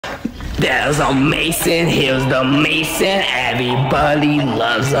There's a Mason, here's the Mason. Everybody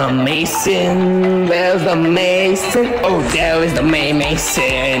loves a Mason. There's the Mason. Oh, there is the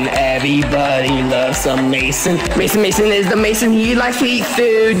Mason. Everybody loves a Mason. Mason is the Mason. He likes to eat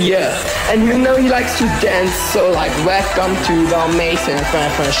food, yeah. And you know he likes to dance. So like, welcome to the Mason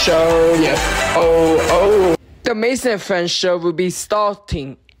Friend Show, yeah. Oh. The Mason Friend Show will be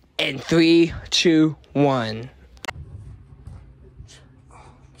starting in 3, 2, 1.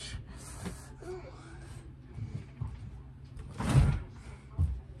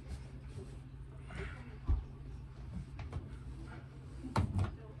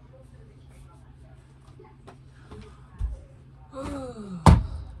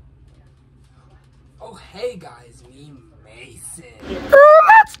 Oh, hey guys, me Mason.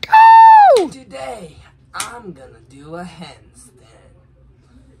 Let's go! Today, I'm gonna do a handstand.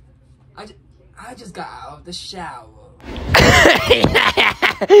 I just got out of the shower.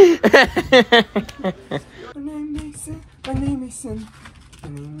 My name Mason. My name Mason. My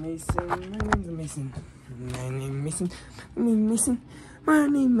name Mason. My name's Mason. My name Mason. My name Mason. My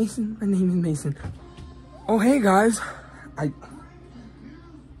name Mason. My name is Mason. Oh, hey guys.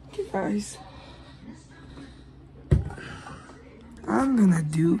 Guys, I'm gonna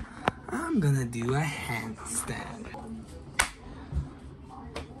do a handstand.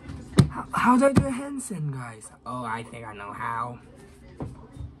 How do I do a handstand, guys? Oh, I think I know how.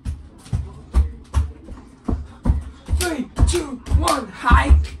 3, 2, 1,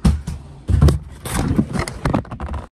 hike.